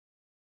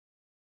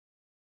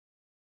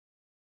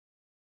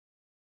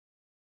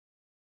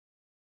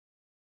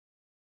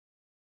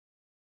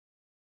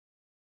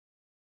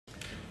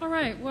All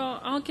right,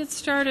 well, I'll get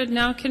started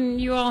now. Can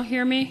you all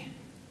hear me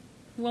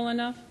well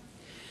enough?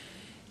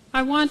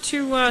 I want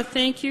to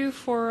thank you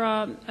for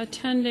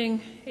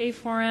attending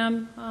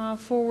A4M,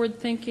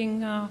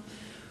 forward-thinking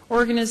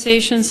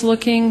organizations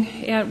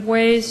looking at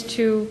ways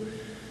to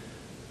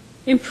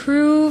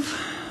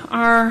improve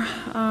our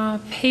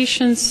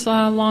patients'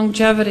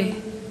 longevity.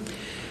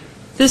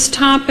 This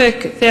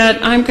topic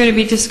that I'm going to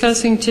be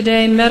discussing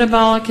today,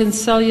 metabolic and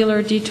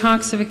cellular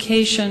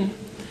detoxification,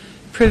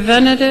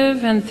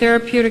 preventative and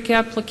therapeutic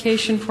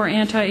application for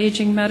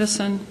anti-aging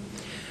medicine.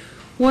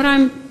 What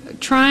I'm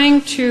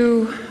trying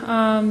to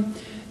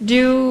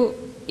do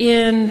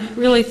in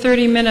really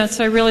 30 minutes,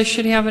 I really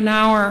should have an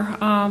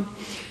hour,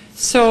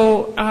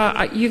 so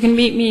you can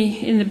meet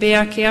me in the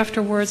back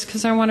afterwards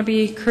because I want to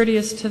be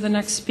courteous to the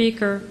next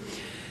speaker.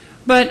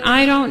 But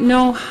I don't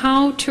know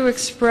how to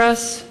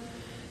express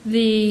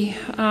the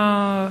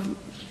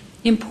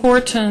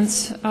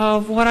importance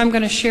of what I'm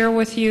going to share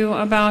with you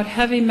about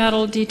heavy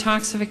metal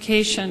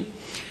detoxification.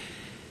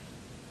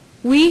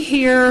 We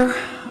here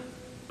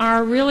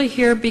are really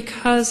here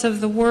because of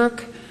the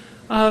work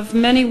of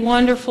many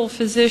wonderful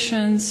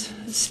physicians,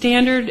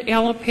 standard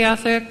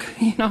allopathic,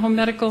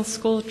 medical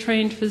school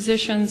trained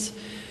physicians.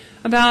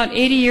 About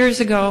 80 years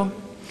ago,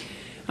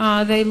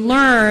 they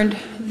learned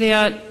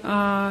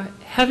that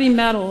heavy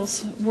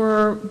metals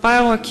were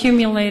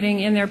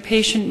bioaccumulating in their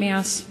patient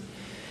mass.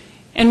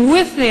 And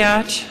with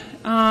that,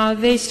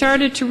 they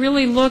started to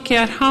really look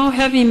at how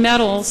heavy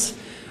metals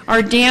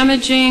are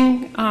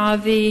damaging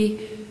the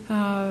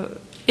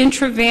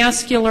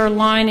intravascular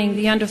lining,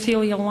 the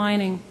endothelial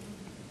lining.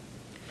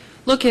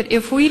 Look at,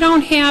 if we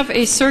don't have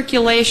a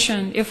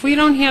circulation, if we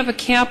don't have a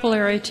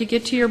capillary to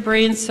get to your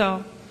brain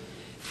cell,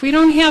 if we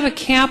don't have a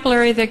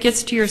capillary that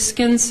gets to your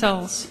skin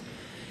cells,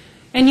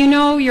 and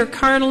your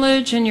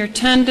cartilage and your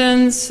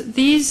tendons,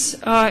 these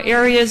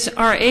areas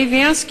are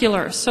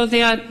avascular, so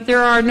that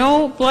there are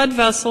no blood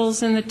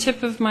vessels in the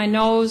tip of my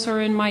nose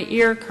or in my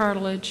ear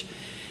cartilage.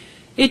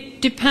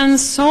 It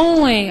depends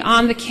solely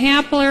on the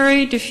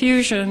capillary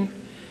diffusion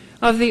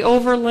of the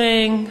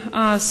overlaying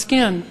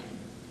skin.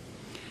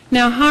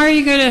 Now, how are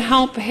you going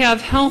to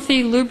have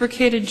healthy,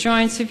 lubricated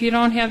joints if you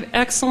don't have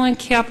excellent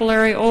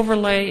capillary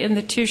overlay in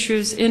the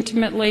tissues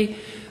intimately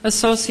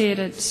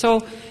associated?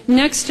 So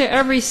next to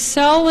every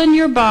cell in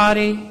your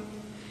body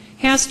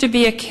has to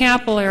be a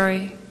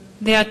capillary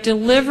that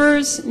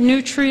delivers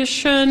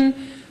nutrition,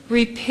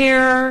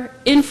 repair,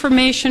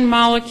 information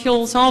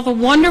molecules, all the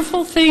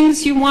wonderful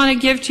things you want to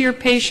give to your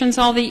patients,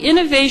 all the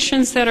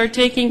innovations that are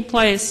taking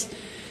place.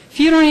 If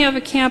you don't have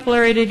a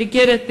capillary to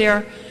get it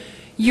there,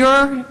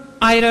 your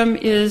item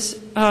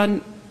is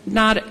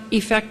not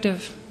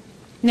effective.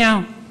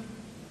 Now,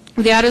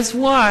 that is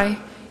why,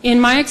 in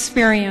my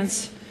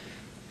experience,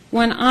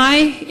 when I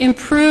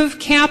improve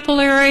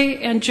capillary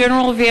and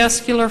general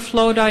vascular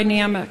flow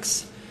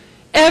dynamics,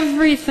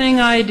 everything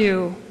I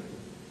do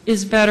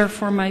is better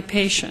for my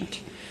patient.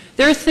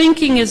 Their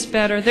thinking is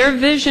better, their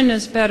vision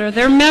is better,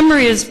 their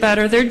memory is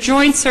better, their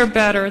joints are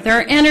better,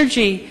 their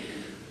energy,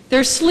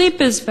 their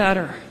sleep is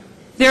better.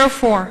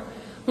 Therefore,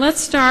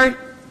 let's start.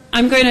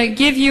 I'm going to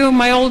give you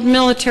my old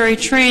military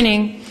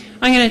training.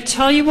 I'm going to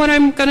tell you what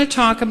I'm going to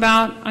talk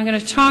about. I'm going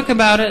to talk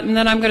about it, and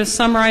then I'm going to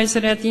summarize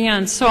it at the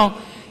end. So,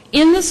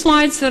 in the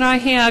slides that I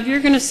have, you're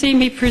going to see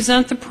me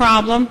present the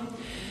problem.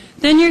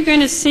 Then you're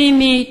going to see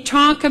me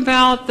talk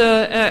about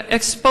the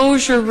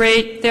exposure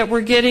rate that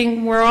we're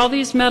getting, where all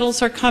these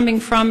metals are coming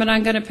from, and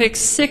I'm going to pick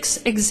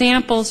 6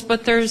 examples,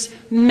 but there's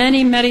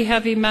many, many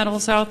heavy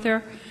metals out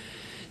there.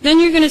 Then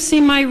you're going to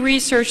see my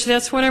research.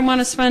 That's what I want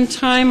to spend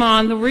time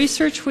on. The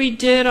research we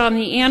did on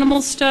the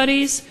animal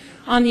studies,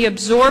 on the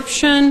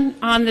absorption,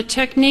 on the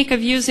technique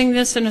of using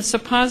this in a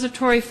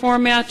suppository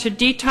format to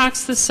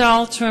detox the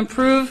cell, to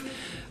improve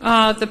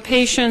the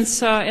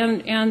patient's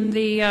and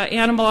the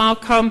animal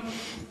outcome.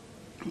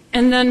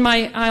 And then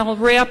I'll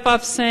wrap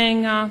up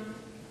saying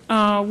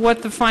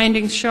what the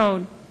findings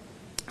showed.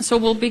 So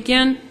we'll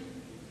begin.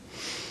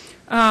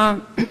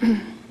 Like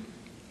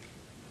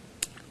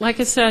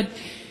I said,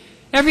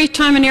 every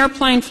time an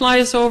airplane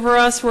flies over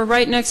us, we're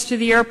right next to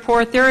the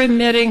airport, they're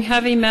emitting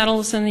heavy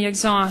metals in the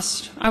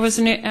exhaust. I was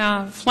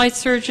a flight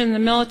surgeon in the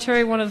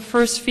military, one of the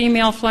first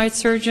female flight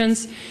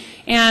surgeons,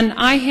 and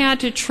I had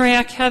to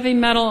track heavy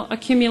metal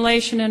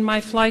accumulation in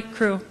my flight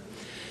crew.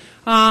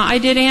 I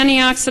did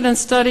antioxidant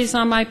studies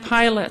on my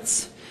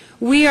pilots.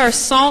 We are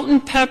salt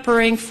and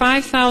peppering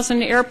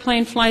 5,000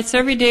 airplane flights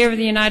every day over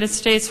the United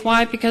States.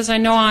 Why? Because I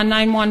know on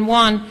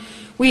 911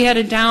 we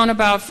had down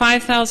about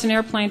 5,000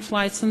 airplane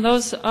flights, and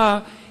those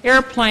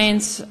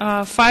airplanes,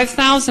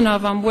 5,000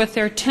 of them, with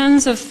their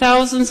tens of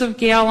thousands of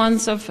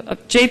gallons of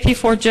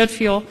JP4 jet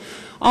fuel,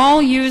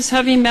 all use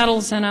heavy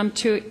metals in them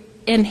to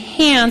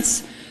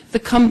enhance the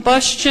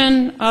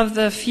combustion of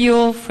the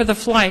fuel for the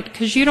flight,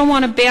 because you don't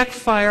want to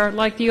backfire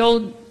like the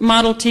old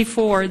Model T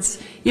Fords.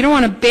 You don't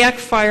want to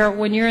backfire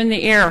when you're in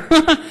the air.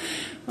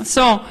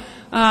 So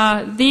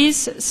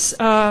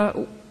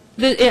the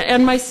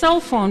And my cell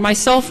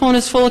phone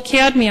is full of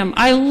cadmium.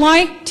 I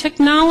like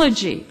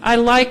technology. I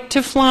like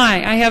to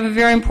fly. I have a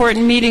very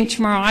important meeting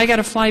tomorrow. I got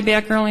to fly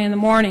back early in the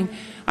morning.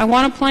 I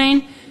want a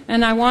plane,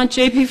 and I want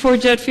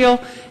JP4 jet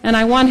fuel, and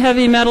I want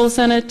heavy metals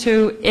in it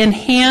to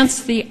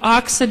enhance the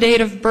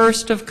oxidative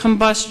burst of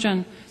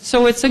combustion.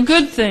 So it's a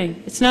good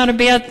thing. It's not a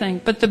bad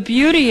thing. But the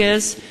beauty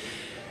is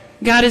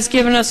God has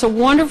given us a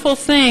wonderful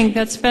thing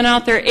that's been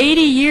out there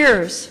 80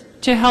 years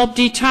to help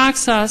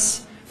detox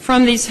us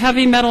from these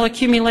heavy metal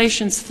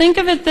accumulations. Think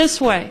of it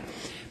this way.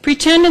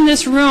 Pretend in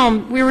this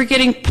room we were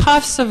getting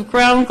puffs of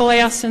ground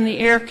glass in the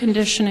air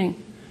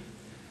conditioning,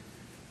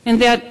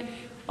 and that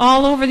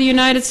all over the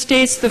United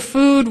States the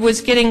food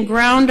was getting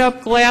ground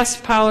up glass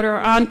powder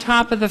on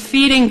top of the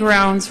feeding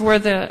grounds where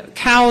the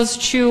cows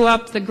chew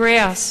up the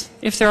grass,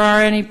 if there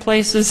are any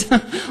places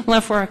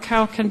left where a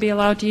cow can be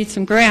allowed to eat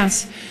some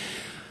grass.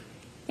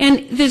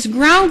 And this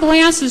ground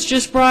glass is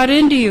just brought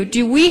into you.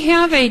 Do we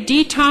have a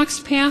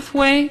detox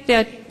pathway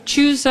that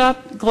chews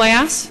up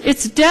glass?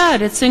 It's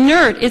dead, it's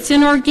inert, it's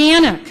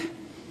inorganic.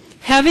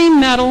 Heavy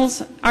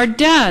metals are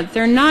dead.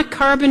 They're not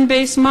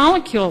carbon-based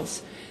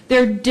molecules.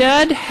 They're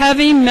dead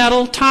heavy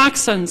metal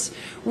toxins.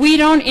 We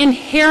don't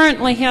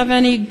inherently have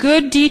any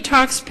good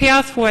detox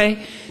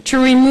pathway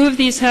to remove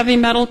these heavy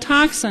metal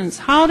toxins.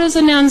 How does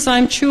an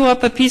enzyme chew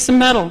up a piece of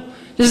metal?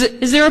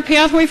 Is there a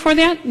pathway for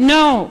that?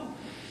 No.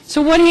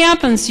 So what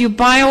happens? You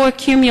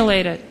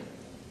bioaccumulate it.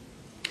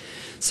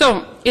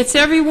 So it's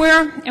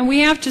everywhere, and we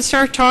have to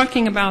start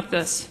talking about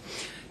this.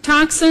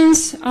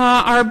 Toxins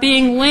are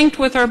being linked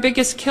with our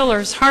biggest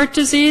killers. Heart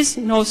disease,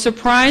 no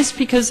surprise,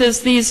 because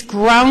as these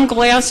ground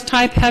glass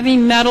type heavy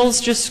metals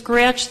just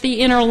scratch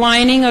the inner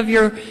lining of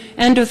your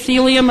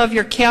endothelium of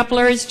your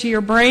capillaries to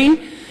your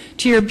brain,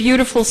 to your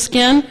beautiful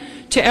skin,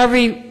 to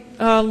every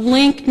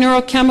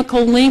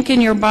neurochemical link in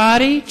your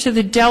body, to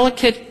the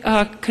delicate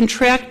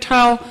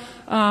contractile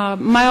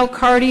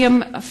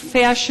myocardium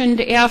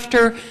fashioned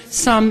after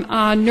some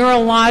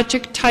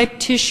neurologic type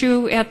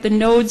tissue at the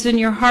nodes in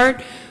your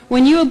heart.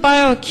 When you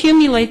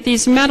bioaccumulate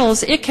these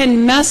metals, it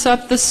can mess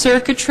up the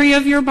circuitry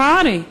of your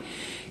body.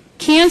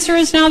 Cancer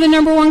is now the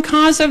 #1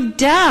 cause of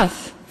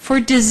death for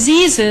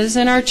diseases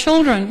in our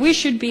children. We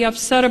should be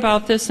upset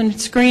about this and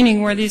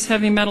screening where these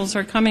heavy metals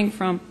are coming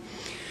from.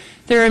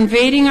 They're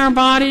invading our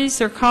bodies,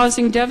 they're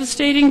causing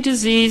devastating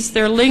disease,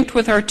 they're linked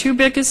with our 2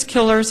 biggest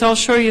killers. I'll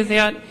show you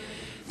that.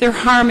 They're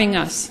harming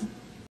us.